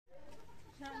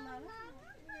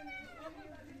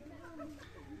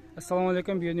Assalomu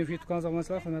alaykum, BERUNIY YouTube kanalimiz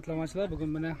obunachilar, hurmatli obunachilar. Bugun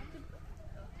mana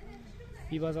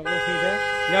Bózavlda o'qiydi.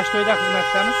 Yash Tóyda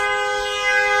xizmatdamiz.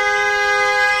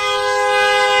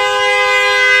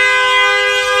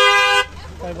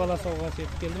 Tay bola sovg'a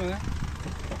yetib keldi mana.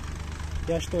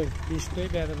 Yash Tóy, ish Tóy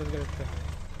bari birgalikda.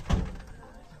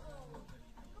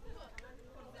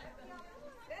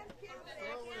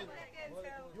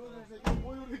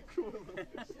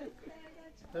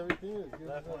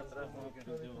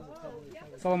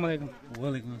 Assalomu alaykum. Va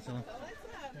alaykum assalom.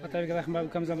 Atabiga rahmat,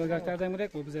 ukamizdan birgalikdamiz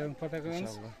kerak. Bu bizning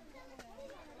fotoqamiz.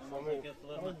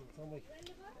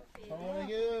 Assalomu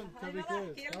alaykum. Tabriklar.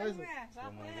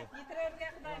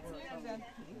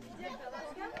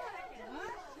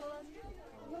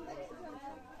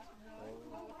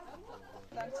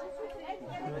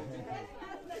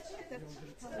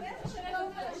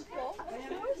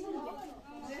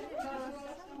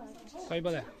 Tay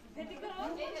bola.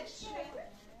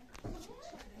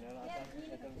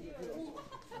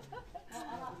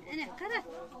 Ana qara.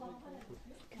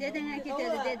 Dedene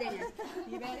ketadi, dedene.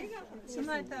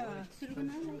 Shuni aytaman.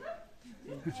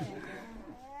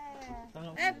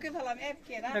 Hep balam, hep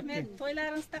rahmet.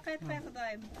 To'ylaringizni taqaytmay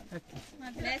xudoyim.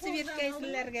 Nasib etgay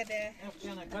sizlarga de.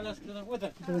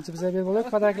 Birinchi bizga ber bo'ladi,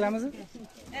 fotoqamizni.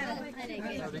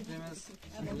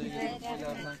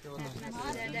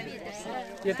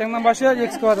 Ertangdan boshlab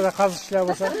ekskavatorda qazish ishlar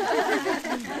bo'lsa.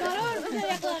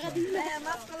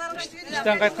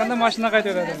 İşten qaytganda mashina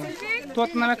qaytaveradi.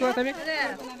 To'rt nima qiladi tabii?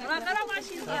 Qara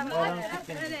mashina.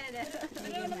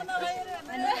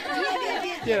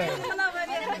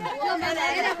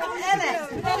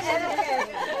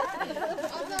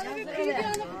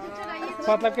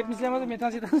 Patlab ketmişlermedi mi?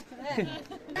 Tansiyon.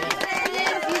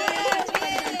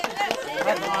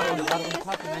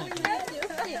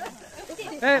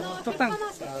 To'xtang.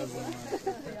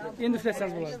 Endi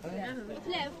üfletseniz bo'ladi.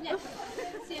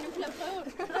 Seni uxlab qo'y.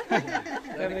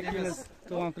 Tabriklaymiz.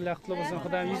 Tug'ilgan kunlar qutlug' bo'lsin.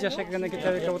 Xudoyim 100 yoshga kirgandan keyin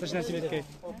tabriklar o'tish nasib etgay.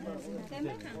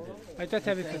 Ayta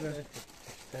tabriklar.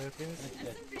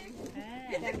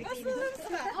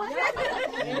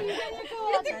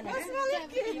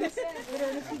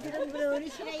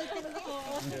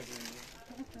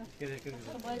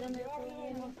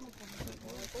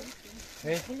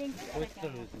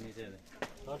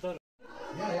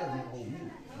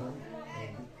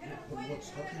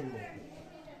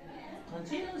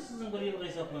 Qancha yil sizning bir yilga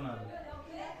hisoblanadi?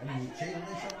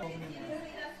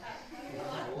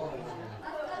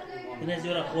 Buni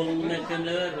zo'ra qo'lingni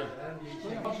mahkamlab ver.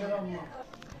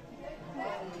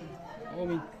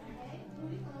 Amin.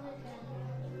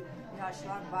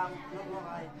 Yaşlar bağlı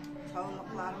olay,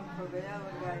 çoğunluklarım köbeğe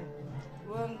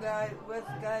öngay,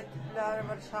 özgay, tipleri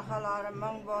bir şakaları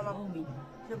mın bolup,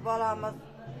 şu balamız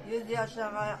 100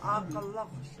 yaşına akıllı,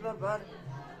 kuşlu bir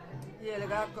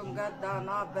yelga kunga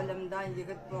dana bilimden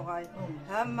yigit boğay.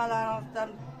 Hemmelerimizden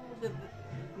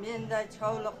mende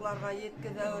çoğunluklarga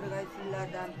yetkize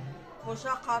örgaysinlerden,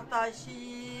 koşa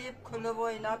kartaşıp, kulüp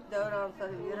oynap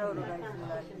devransır yere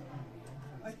örgaysinler.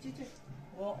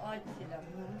 O aytdilar.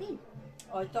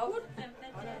 Aytavur.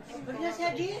 Bir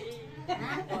narsa deyil.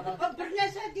 Bir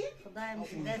narsa deyil. Xudoyim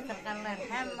sizlar qilganlar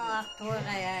hamma vaqt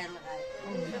to'yga yayilgan.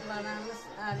 Shu bolamiz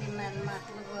oliy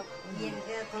ma'lumotli bo'lib,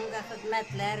 yerga kunga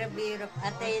xizmatlari berib,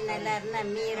 ota-onalarına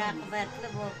mehr-oqibatli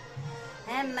bo'lib,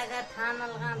 hammaga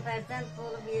tanilgan farzand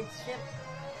bo'lib yetishib,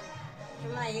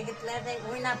 shuna yigitlarday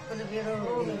o'ynab kulib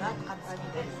yuraveradi.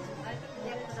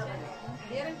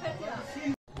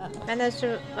 Mana shu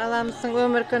balamizning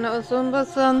umr kuni uzun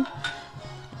bo'lsin.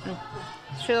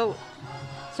 Shu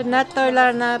sunnat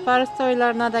to'ylarına, farz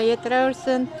to'ylarına da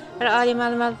yetiraversin. Bir oliy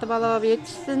ma'lumotli bola bo'lib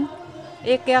yetishsin.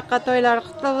 Ikki yoqqa to'ylar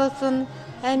qutlug' bo'lsin.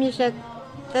 Hamisha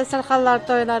dasturxonlar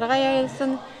to'ylarga yayilsin.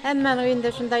 Hammaning uyida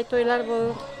shunday to'ylar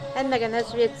bo'lib, hammaga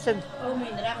nasib etsin.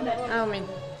 Amin, rahmat. Amin.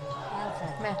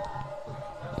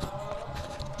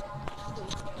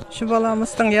 Şu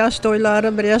balamızın yaş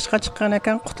to'ylari bir yaşga chiqqan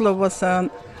ekan, qutlug'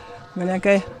 bo'lsin.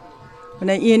 Menakay,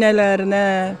 mena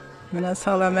inelerine, mena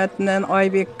Salamet'le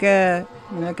Aybek'e,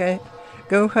 menakay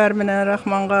Gavhar bilen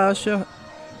Rahman'a şu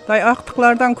tay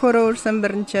aqtıqlardan ko'raversin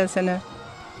birinchasini.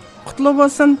 Qutlug'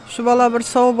 bo'lsin, şu bala bir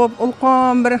sog' bo'lib,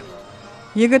 ulqon bir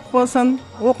yigit bo'lsin,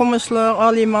 o'qimishli,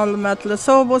 oliy ma'lumotli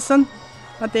sog' bo'lsin.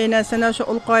 Ota-onasine şu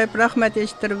ulqayıp rahmet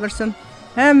eshittirib bersin.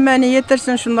 Hammani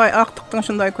yetirsin shunday aqtiqning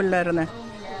shunday kunlarini.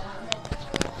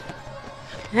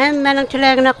 Hammaning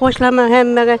tilagine qo'shilaman,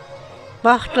 hammaga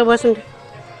baxtli bo'lsin.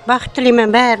 Baxt tilayman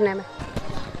barine.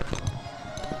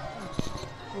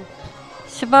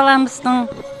 Shu balamizning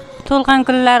to'lgan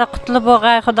kunlari qutlu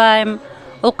bo'lg'ay Xudoyim.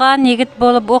 Ulqan yigit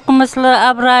bo'lib, o'qimishli,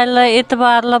 obro'li,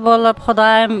 e'tiborli bo'lib,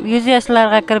 Xudoyim 100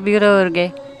 yoshlarga kirib yuravergay.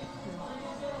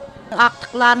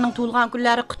 Aktıklarının tulgan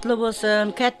günleri kutlu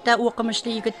olsun. Katta okumışlı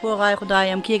yigit boğay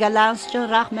Xudayım. Kelganlarınız üçün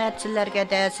rahmet sizlerge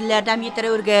de. Sizlerden yetere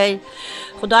örgey.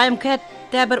 Xudayım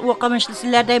katta bir okumışlı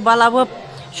sizlerden bala bop.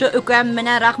 Şu ökəm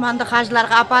mene Rahmandı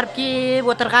hacılarga aparıp ki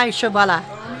oturgay şu bala.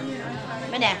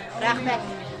 Mene rahmet.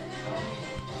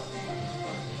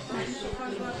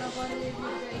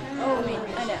 Amin.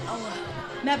 Ana Allah.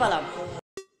 Ne balam?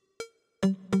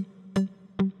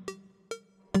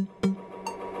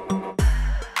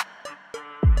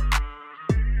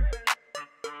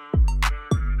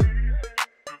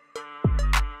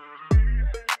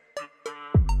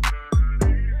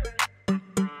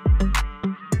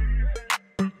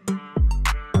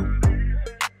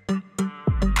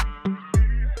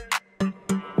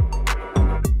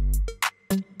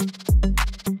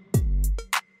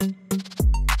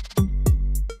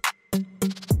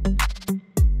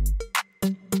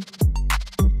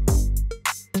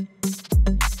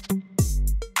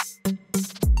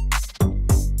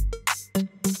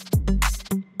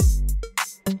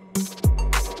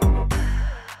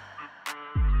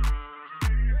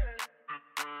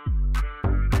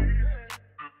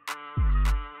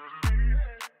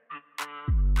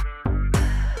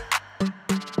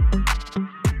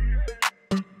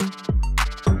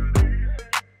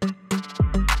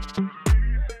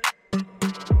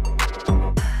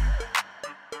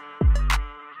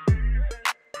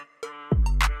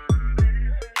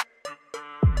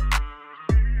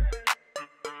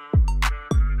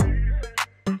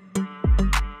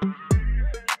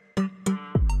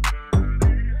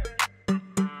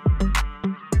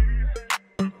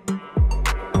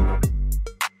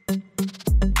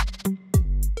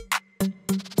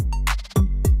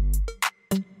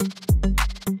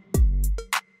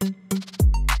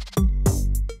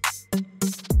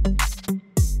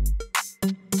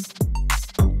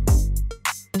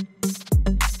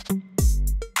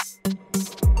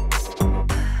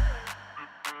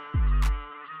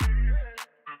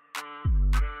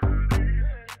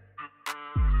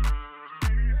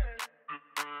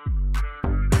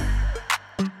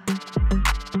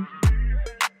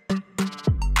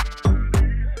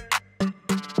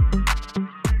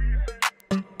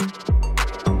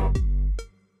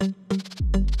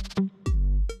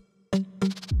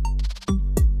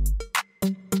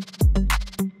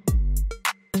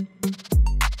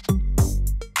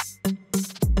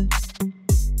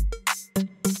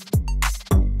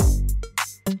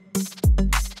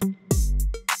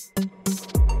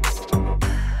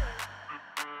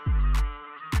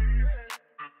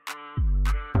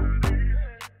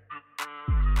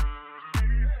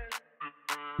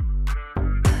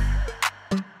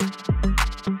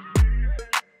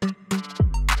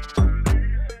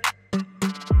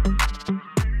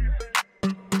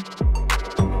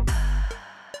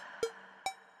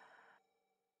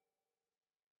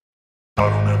 I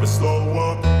don't ever slow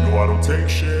up, no I don't take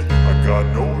shit. I got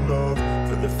no love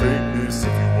for the fakeness.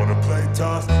 If you wanna play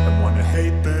tough and wanna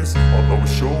hate this, I'll always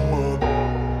show up.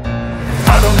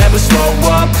 I don't ever slow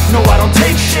up, no I don't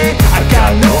take shit. I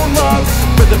got no love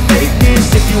for the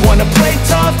fakeness. If you wanna play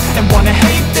tough and wanna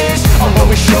hate this, I'll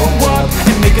always show up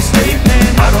and make a statement.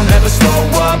 I don't ever slow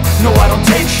up, no I don't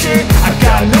take shit. I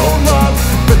got no love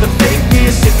for the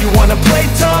fakeness. If you wanna play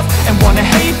tough and wanna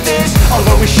hate this, I'll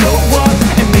always show up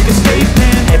and make a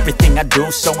statement. Everything I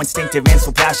do so instinctive and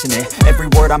so passionate. Every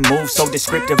word I move so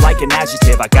descriptive like an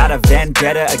adjective. I got a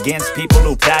vendetta against people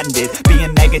who patented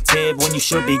being negative when you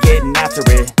should be getting after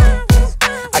it.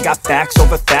 I got facts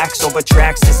over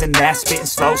tracks, this and that. Spitting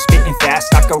slow, spitting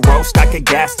fast. I could roast, I could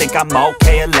gas. Think I'm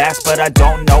okay at last, but I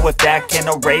don't know if that can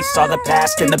erase all the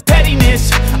past. And the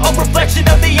pettiness, a reflection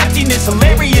of the emptiness.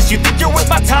 Hilarious, you think you're worth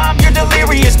my time, you're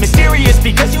delirious. Mysterious,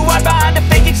 because you hide behind a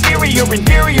fake exterior.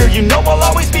 Inferior, you know I'll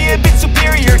always be a bit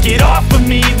superior. Get off of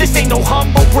me, this ain't no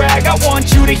humble brag. I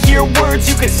want you to hear words,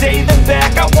 you can say them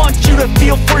back. I want you to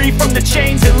feel free from the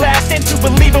chains at last, and to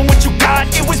believe in what you got,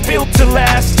 it was built to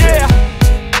last, yeah.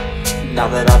 Now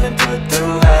that I've been put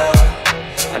through hell,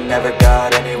 I never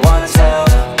got anyone's help.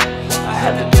 I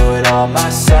had to do it all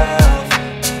myself.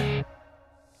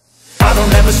 I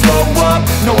don't ever slow up,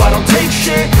 no I don't take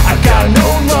shit. I got no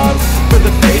love for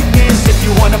the fakeness. If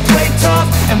you wanna play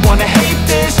tough and wanna hate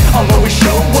this, I'll always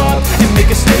show up and make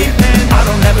a statement. I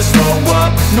don't ever slow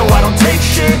up, no I don't take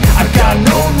shit. I got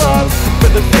no love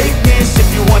for the fakeness. If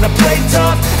you wanna play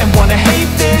tough and wanna hate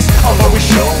this, I'll always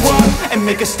show up and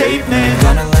make a statement.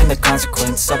 Gonna learn the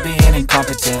consequence of being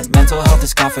incompetent. Mental health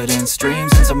is confidence,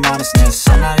 dreams into modestness.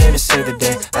 I'm not here to save the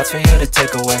day, that's for you to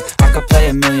take away. I could play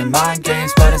a million mind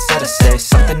games, but instead I say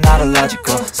something not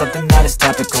illogical, something that is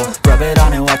topical. Rub it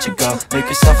on and watch it go, make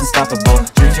yourself unstoppable.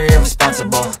 Dreams are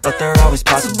irresponsible, but they're always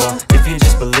possible.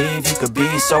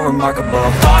 so remarkable.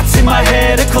 Thoughts in my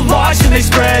head, a collage and they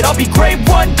spread. I'll be great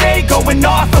one day, going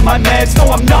off of my meds. No,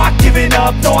 I'm not giving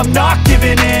up, no, I'm not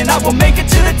giving in. I will make it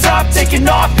to the top, taking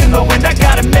off in the wind. I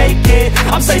gotta make it,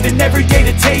 I'm saving every day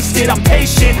to taste it. I'm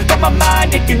patient, but my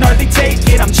mind, it can hardly take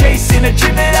it. I'm chasing a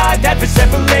dream that I've had for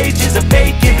several ages. A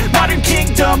vacant, modern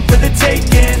kingdom for the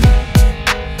taking.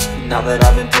 Now that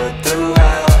I've been put through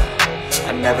hell,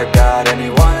 I never got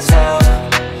anyone's help.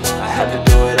 I had to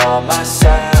do it all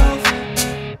myself.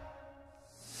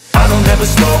 I don't ever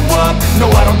slow up, no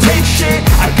I don't take shit.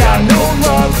 I got no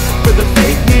love for the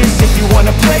fakeness. If you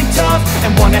wanna play tough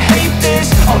and wanna hate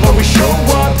this, I'll always show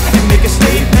up and make a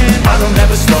statement. I don't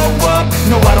ever slow up,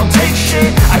 no I don't take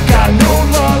shit. I got no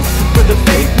love for the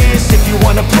fakeness. If you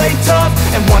wanna play tough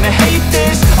and wanna hate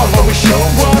this, I'll always show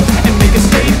up and make a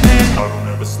statement. I don't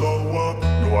ever slow up,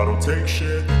 no I don't take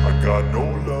shit. I got no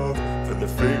love for the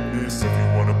fakeness. If you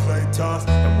wanna play tough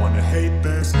and wanna hate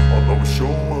this, I'll always show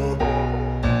up.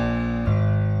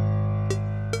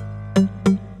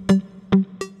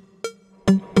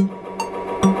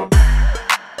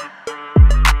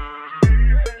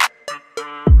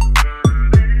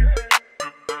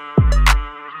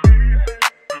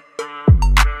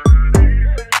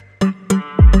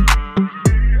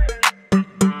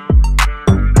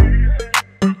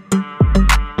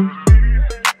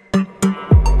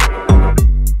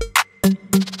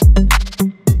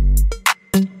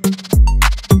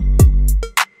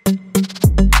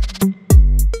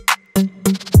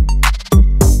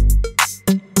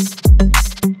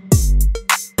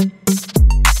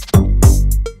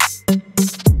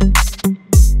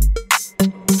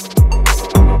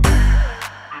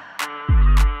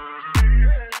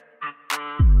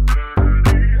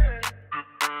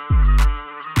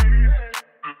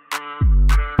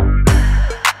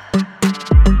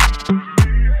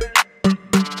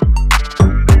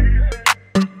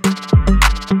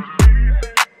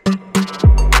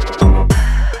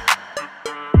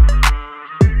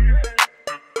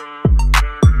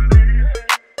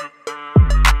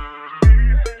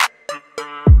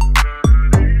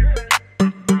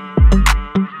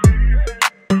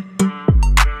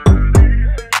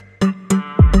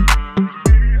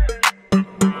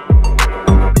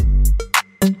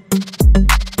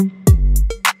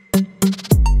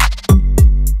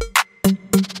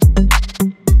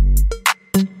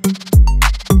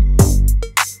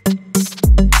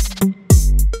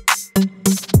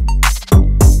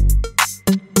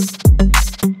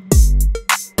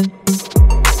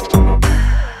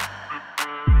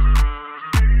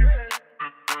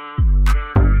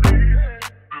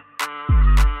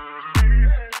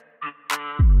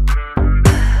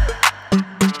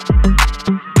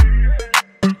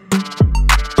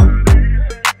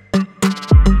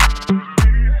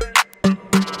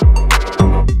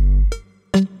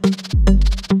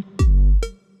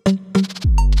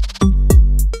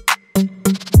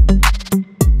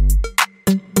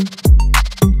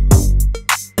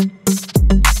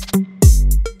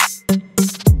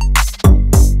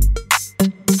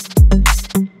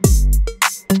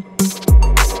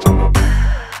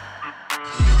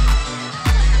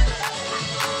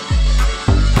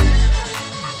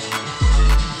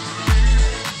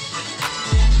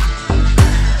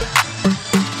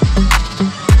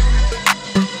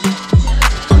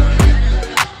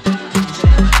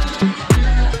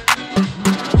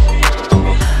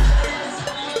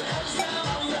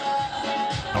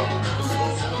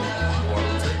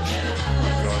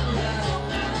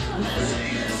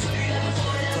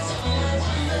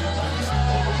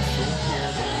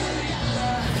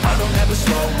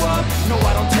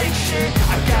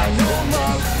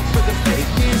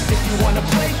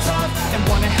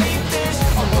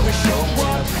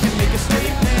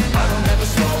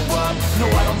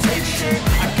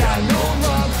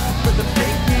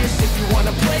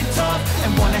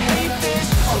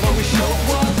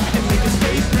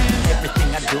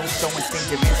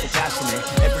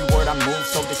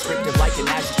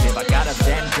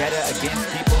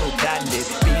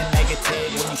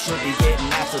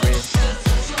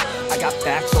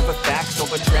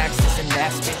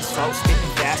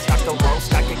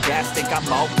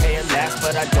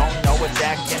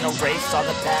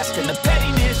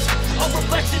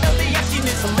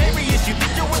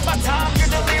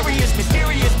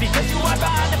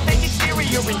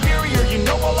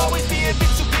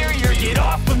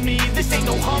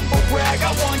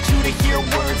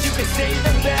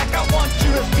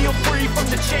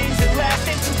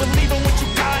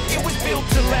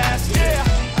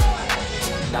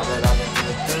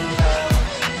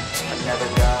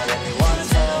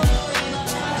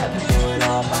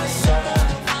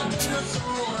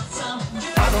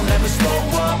 I don't ever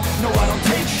slow up.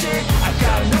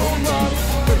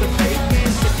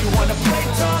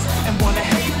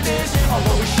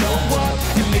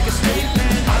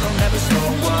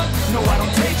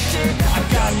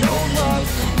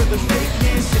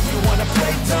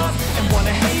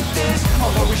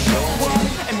 always show up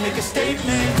and make a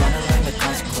statement. Gonna learn the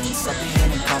consequence of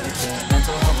being incompetent.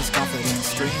 Mental health is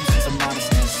confidence, dreams and some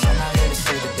modestness. I'm not here to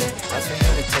save the day, that's for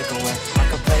you to take away. I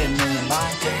could play a million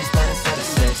mind games, but instead I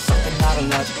say something not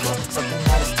illogical, something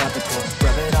that is topical.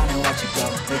 Rub it on and watch it go,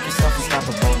 make yourself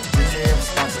unstoppable. Dreams are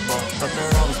irresponsible, but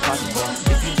they're always possible.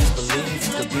 If you just believe,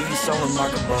 you could be so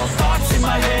remarkable. Thoughts in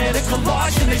my head, a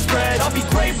collage and they spread. I'll be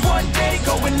great one day,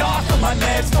 going off of my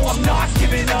meds. No, I'm not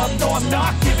giving up, no, I'm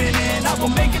not giving in. I will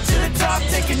make it to the top,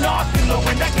 taking off and low,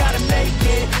 and I gotta make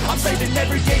it. I'm saving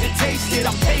every day to taste it.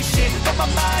 I'm patient, but my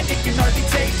mind, it can hardly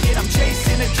take it. I'm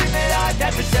chasing a dream that I've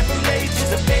had for several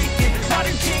ages. A vacant,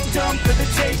 modern kingdom for the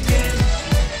taking.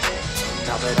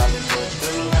 Now that I've been put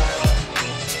through hell,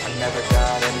 I never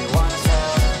got anyone's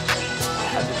help. I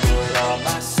had to do it all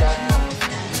myself.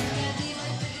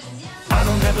 I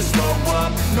don't ever slow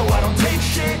up, no I don't take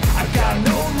shit. I got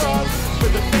no love for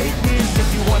the fakeness.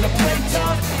 If you wanna play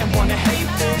tough and wanna hate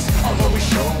this, I'll always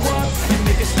show up and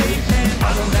make a statement. I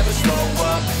don't ever slow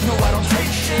up, no I don't take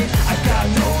shit. I got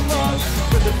no love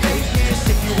for the fakeness.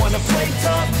 If you wanna play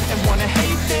tough and wanna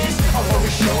hate this, I'll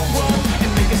always show up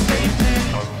and make a statement. I don't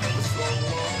ever slow up,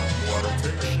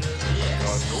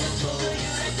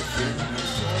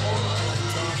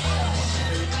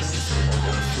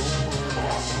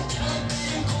 no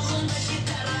I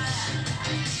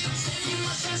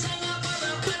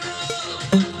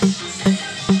don't take shit. I got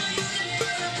no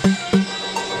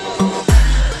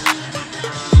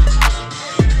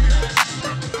love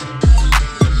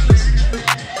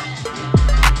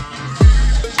for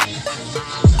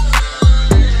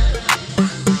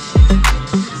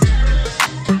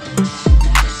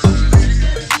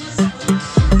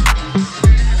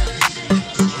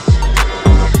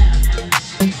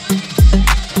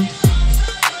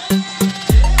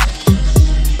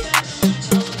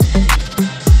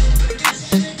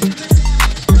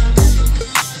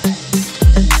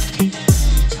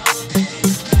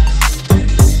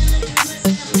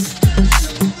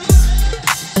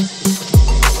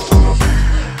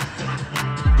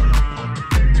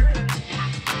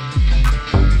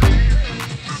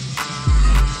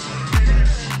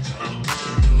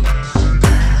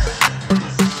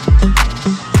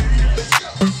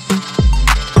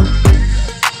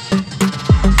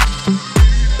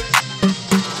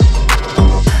fakeness.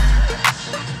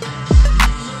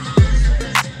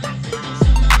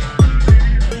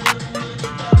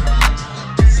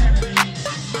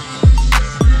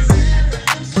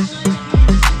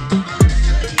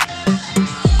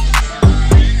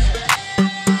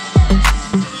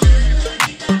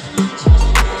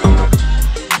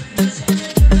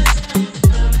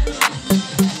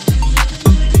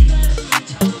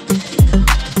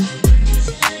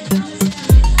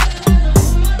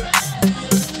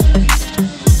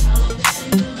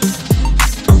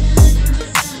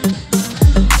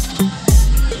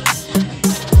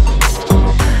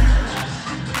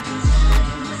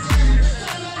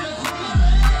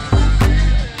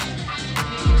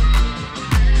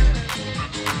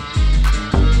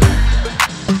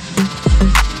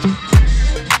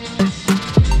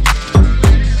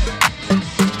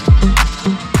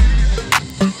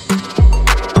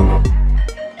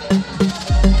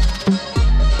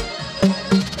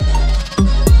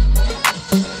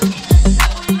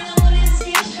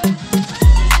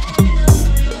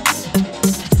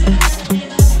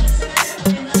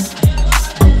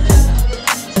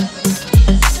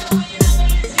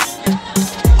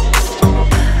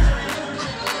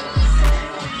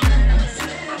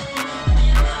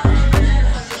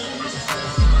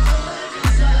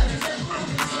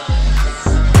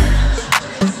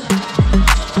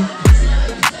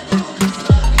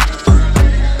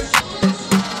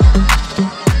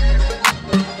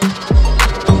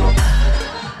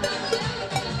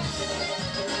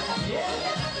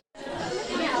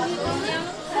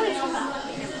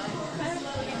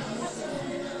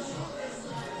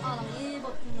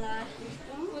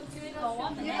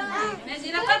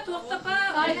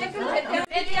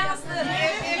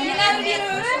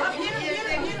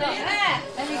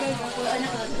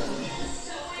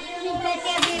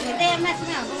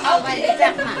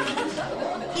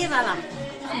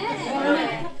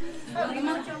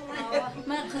 wanna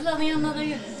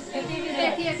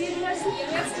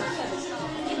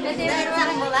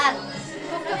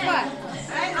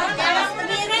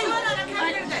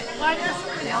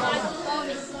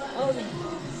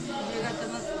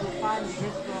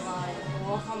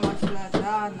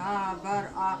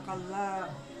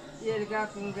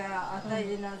play tough and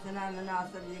wanna hate this,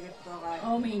 I'll always show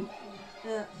up.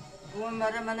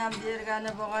 Ömrü menen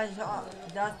bergeni boğay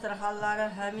dasturxanlary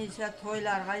hemişe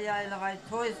toylarga yayılgay,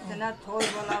 toy üstüne toy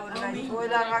bolavergay,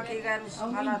 toylarga kelgeniş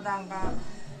Kanadan'a.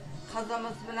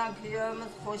 Kızımız bilen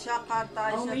köyümüz hoşa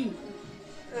qartaşıp,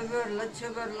 öbürlü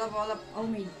çıbırlı bolup,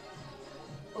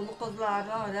 ulu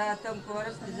kızlarını rətin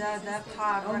görüp bize de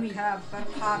karlı kəmpir,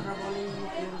 karlı bolayı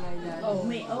yürgəylər.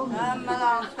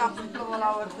 Hemmeleriniz kutlu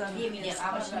bolaversin.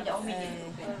 Yigitimiz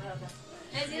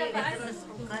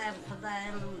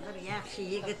Xudayım bir yaxşı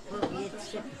yigit bulup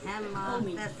yetişip hamma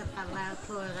dasturxanlar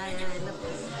toyga yayılıp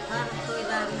har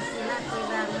toylarımızla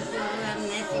toylarımızı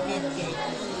nasip etgey.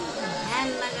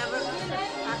 Hammaga bir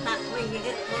ataklı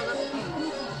yigit bulup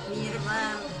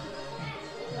mehriban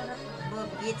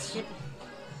bulup yetişip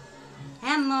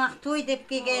hamma toy dep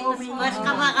kelganmiz başka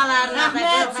bagalarına da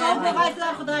Rahmet, sağ ol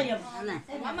qaytlar Xudayım.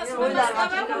 Toylarga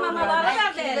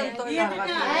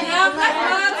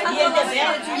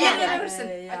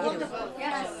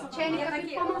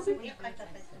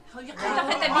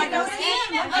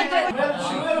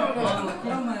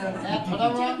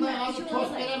Adamlarına azıcık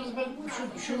tost veririz ben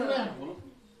düşünürüm.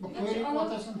 Bu kuyruk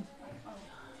batasın.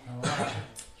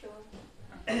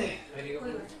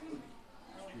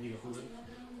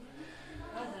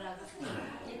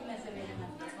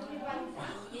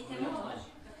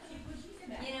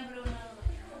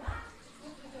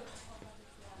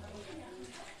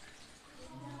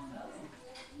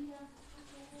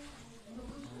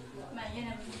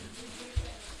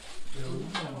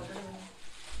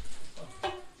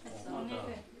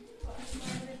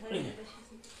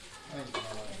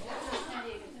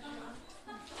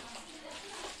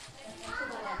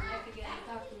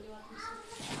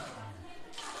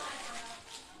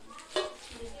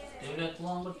 Devlet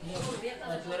puan bir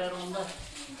et verer onda.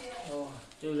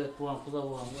 Devlet puan, kuda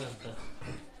puan verdi.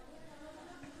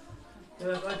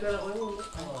 Evet, açara koyun.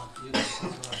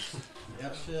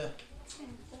 Yaxşı.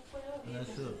 Mana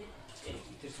shu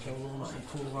çavluğumuzun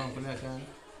tuğgan bilakan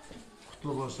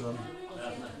kutlu bolsun.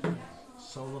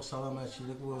 Sağlık,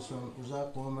 salametçilik bolsun.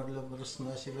 Uzak ömürlü bir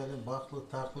nasibeli, baklı,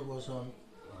 tartlı bolsun.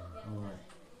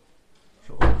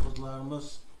 Şu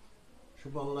kızlarımız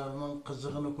şu balalarının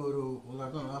kızığını görüp,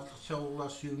 onlardan artık çavuklar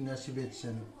suyu nasip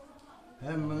etsin.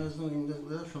 Hemmenizin indi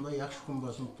şunda yaxşı gün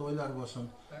bolsun, toylar bolsun.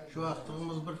 Şu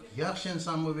vaxtımız bir yaxşı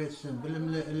insan bolup etsin,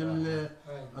 bilimli, ilimli,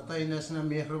 ata-enesine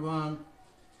mehriban.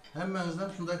 Hemmenizden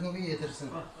şunda günü yetirsin.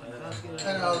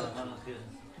 En aldı.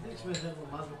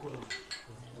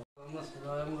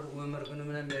 Xudayım bir ömür günü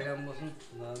bilen bergen bolsun.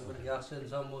 Bir yaxşı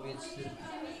insan bolup yetişsin.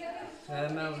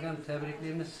 Hemmenizden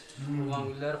tebrikleyimiz. Tuğan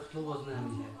günleri kutlu bolsun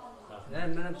hemmize.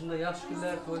 Benim şunda yaxşı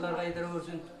günler, toylarga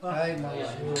yetireversin. Hay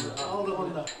maşallah. Aldı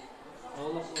bunda.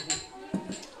 Allah olsun.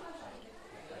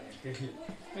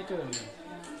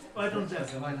 Aytın sen.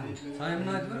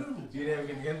 Sayımını aytırır mı? Bir ev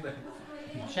gitken de.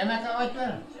 Şemeke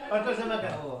aytlar. Aytlar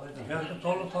şemeke. Yaxşı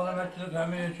sağlık, salametçilik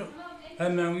hemine çok.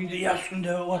 Hemen günde yaş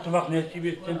günde oturmak nasip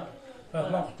etsin.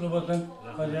 Rahman kutlu olsun.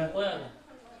 Hadi.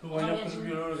 Şu oynayıp durup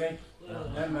yürürken.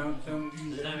 Hemen sen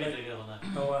yüzde.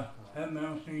 Tamam.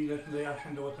 Hemen sen yüzde yaş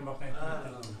günde oturmak nasip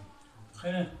etsin.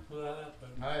 Hani?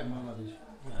 Hay Mehmet.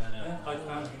 Kaç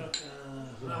tane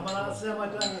Rahman size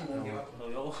aytlar.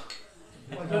 Yok.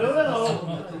 Aytlar o.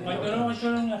 Aytlar.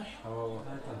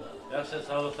 Yaxşı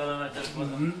sağlık, salametçilik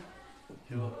bolsun.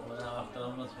 Şu bana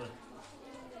aktarımız bir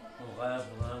gayet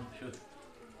bulan şu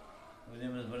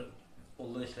ödemiz bir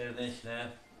ulu işlerden işler,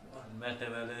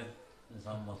 mertebeli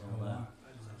insan bolsun da.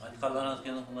 Aytkanlarınız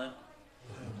kesin bunlar.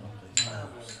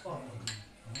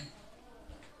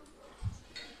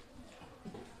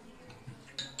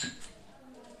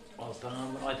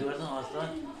 Aslanım aytıversin aslan.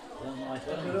 Sen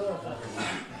aytıversin.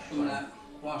 Şuna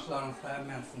başlarınız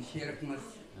hemensin, şerifimiz.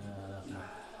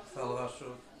 Salga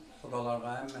şu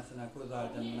kudalarga hemmesine göz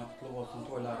aydınına kutlu olsun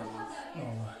toylarımız.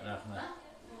 Rahmet.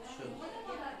 Şu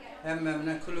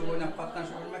hemmemine kulüp oynap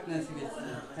katlaşabilmek nasip etsin.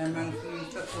 Hemmenizin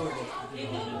işte toy olsun.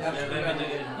 Yaxşı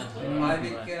günler.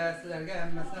 Aybek'e, sizlerge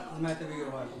hemmesine hizmeti bir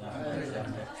yol var.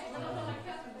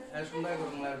 Her şunday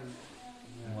görünler biz.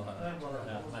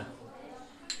 Rahmet.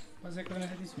 Bazı ne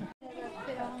hadis mi?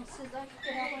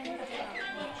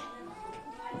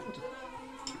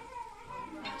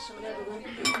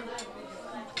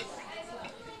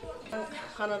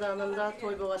 Kanadan'da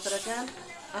toy boğatırken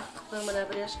akıktığımına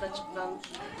bir yaşka çıkan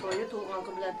toyu tuğan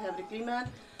gün bilen tebrikliymen.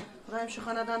 Xudayım şu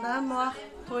Kanadan'da hem vaxt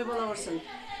toy bolaversin.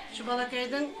 Şu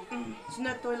balakaydın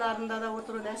sünnet toylarında da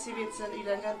oturu nasip etsin,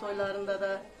 uylangan toylarında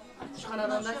da şu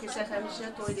Kanadan'da kesek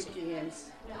hemişe toy dep kelgeniz,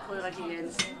 toyga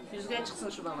kelgeniz. Yüzge çıksın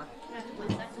şu bala.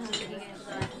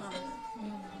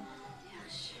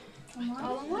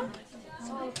 Alın var?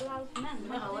 Sağlıklı alın.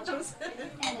 Ne alacağız?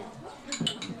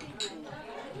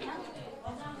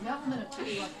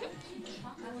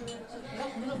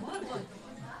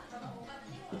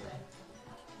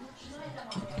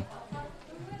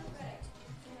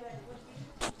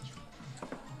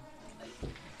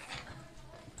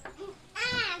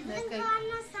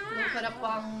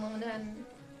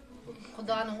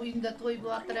 Kudanın uyunda toy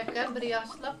bu atırken bir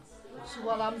yaşlık. Şu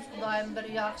balamız Kudayım bir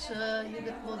yaxşı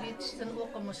yigit bulup yetişsin,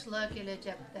 okumuşlu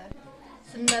gelecekte.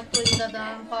 Sünnet toyunda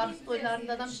da, Paris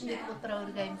toylarında da şimdi otura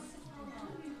örgeyimiz.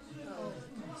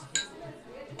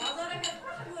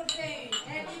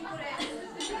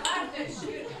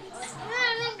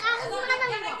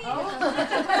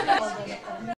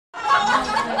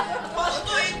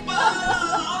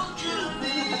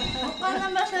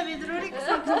 Bana başa bir dururik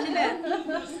satışlar.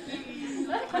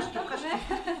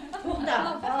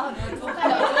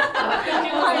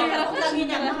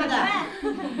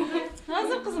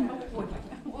 Hazır kızım.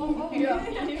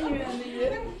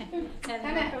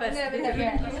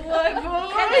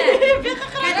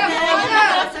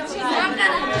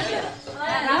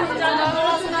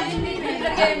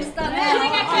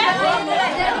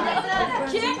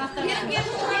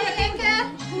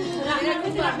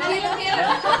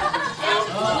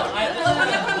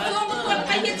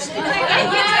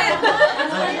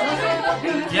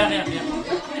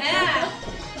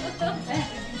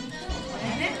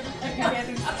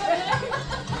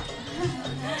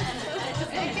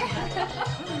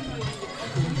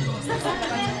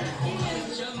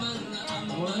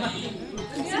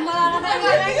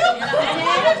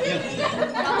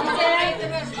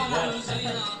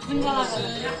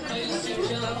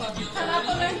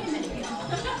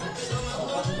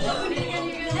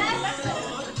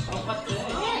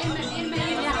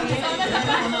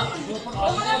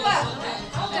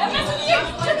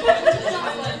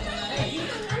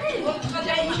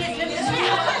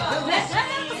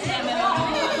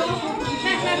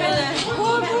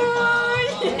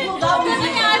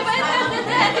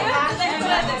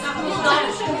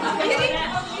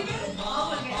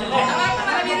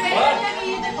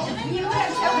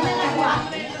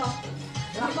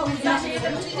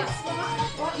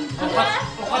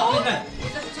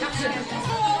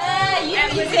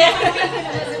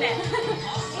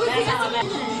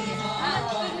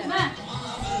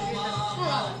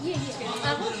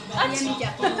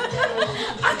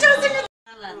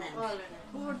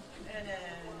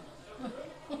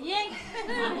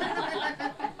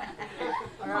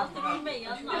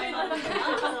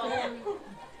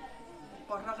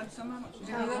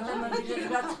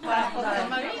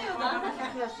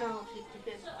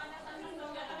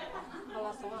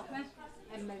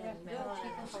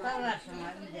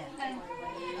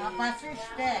 Apası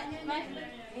işte.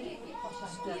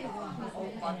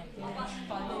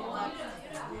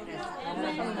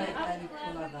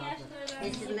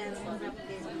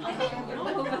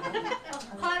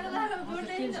 Karılarım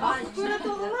buradayım. Akkurat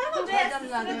olurlar mı?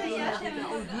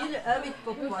 Bir evet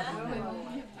kokmaz.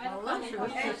 Allah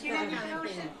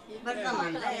Bir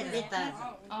zaman da 50 tane.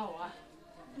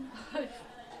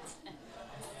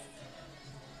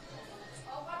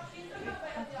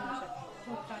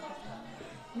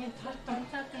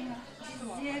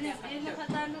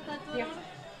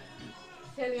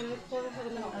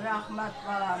 Rahmet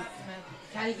balam.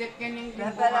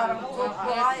 Bebelerim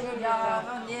kokmay ya.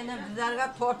 Yine bizlerge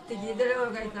torttu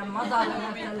gidiyor gaysen mazalı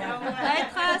mesela.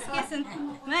 Hayt kas kesin.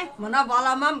 Buna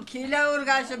balamam kile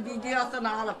urgaşı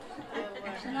videosunu alıp.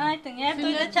 Şunu aytın, ya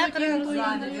toyda çakırın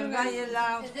toyunda. Yürgen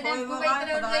yerler toy boğay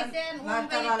kadar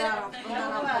mertebeler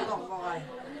bunlara bulduk boğay.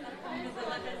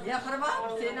 Yakırma,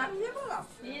 senem ne bulam?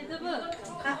 Yedi bu.